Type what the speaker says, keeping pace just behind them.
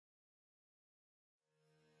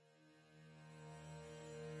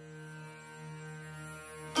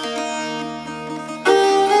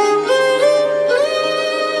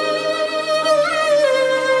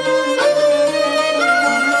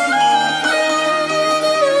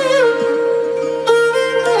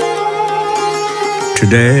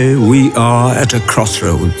Today we are at a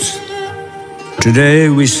crossroads. Today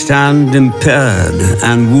we stand impaired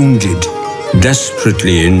and wounded,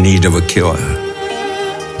 desperately in need of a cure.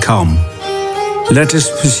 Come, let us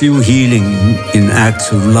pursue healing in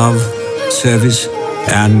acts of love, service,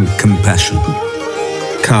 and compassion.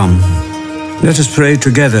 Come, let us pray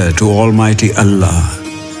together to Almighty Allah,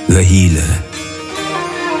 the Healer.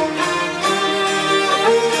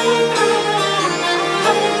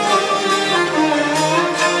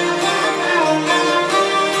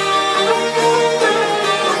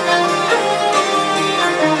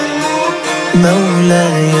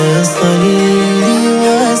 مولاي صل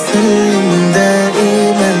وسلم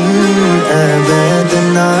دائما أبدا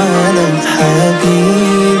على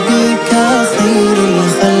حبيبك خير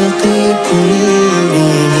الخلق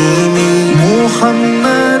كلهم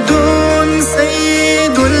محمد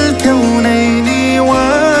سيد الكونين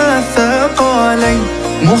والثقلين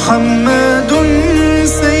محمد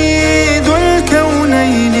سيد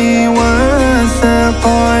الكونين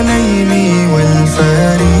والثقلين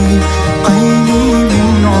والفريقين من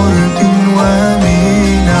عرب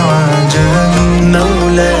ومن عجم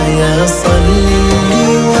مولاي صل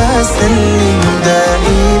وسلم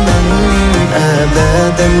دائما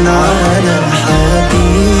أبدا على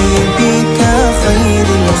حبيبك خير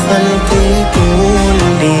الخلق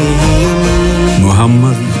كلهم.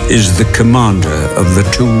 Muhammad is the commander of the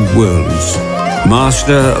two worlds,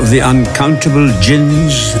 master of the uncountable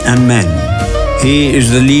jinns and men. He is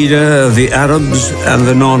the leader of the Arabs and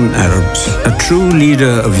the non-Arabs, a true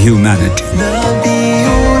leader of humanity.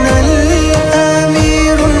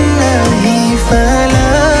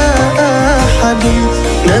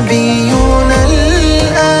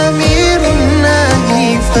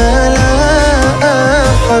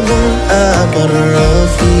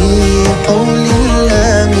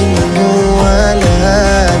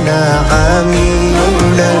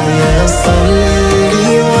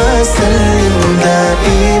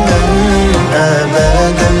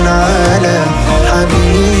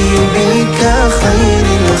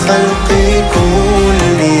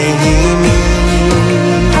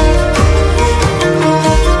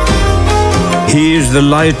 He is the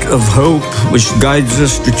light of hope which guides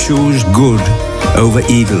us to choose good over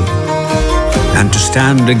evil and to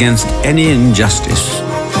stand against any injustice.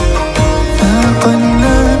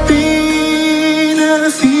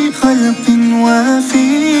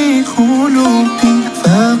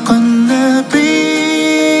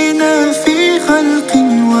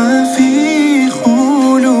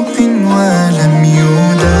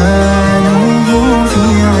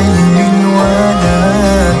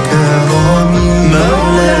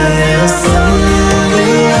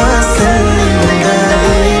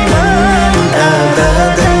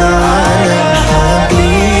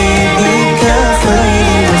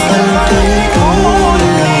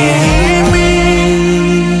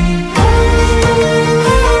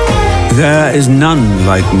 There is none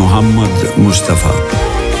like Muhammad Mustafa.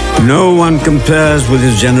 No one compares with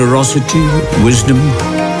his generosity, wisdom,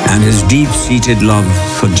 and his deep-seated love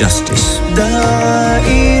for justice.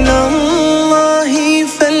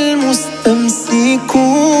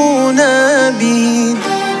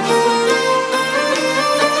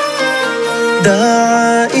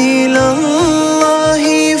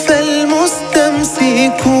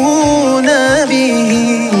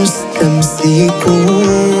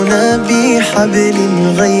 بحبل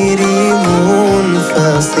غير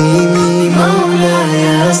منفصم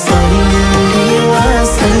مولاي صل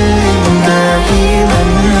وسلم دائما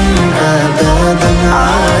أبدا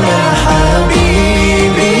على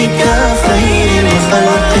حبيبك خير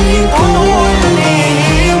الخلق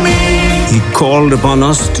كلهم. He called upon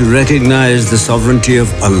us to recognize the sovereignty of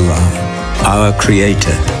Allah, our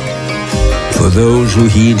Creator. For those who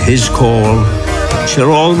heed His call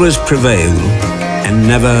shall always prevail and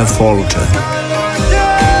never falter.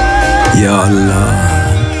 Ya Allah,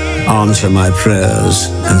 answer my prayers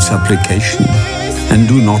and supplication and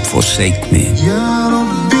do not forsake me. Ya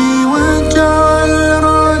Rabbi waj'al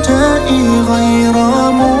raja'i ghayra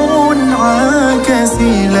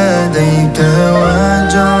mun'akasi ladayka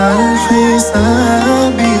waj'al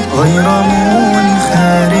hisabi ghayra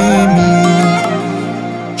munharimi.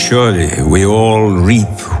 Surely we all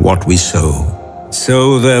reap what we sow.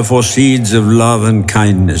 Sow therefore seeds of love and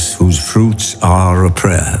kindness whose fruits are a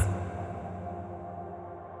prayer.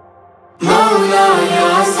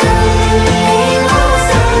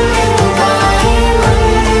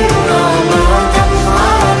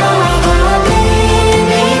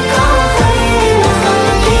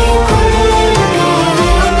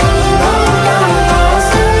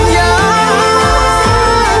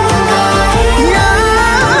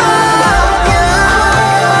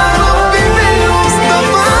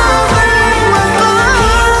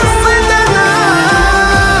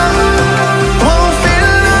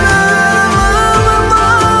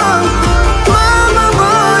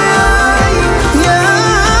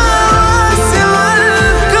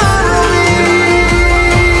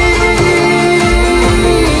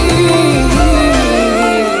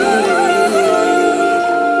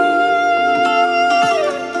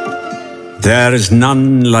 There is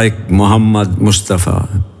none like Muhammad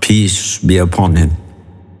Mustafa, peace be upon him.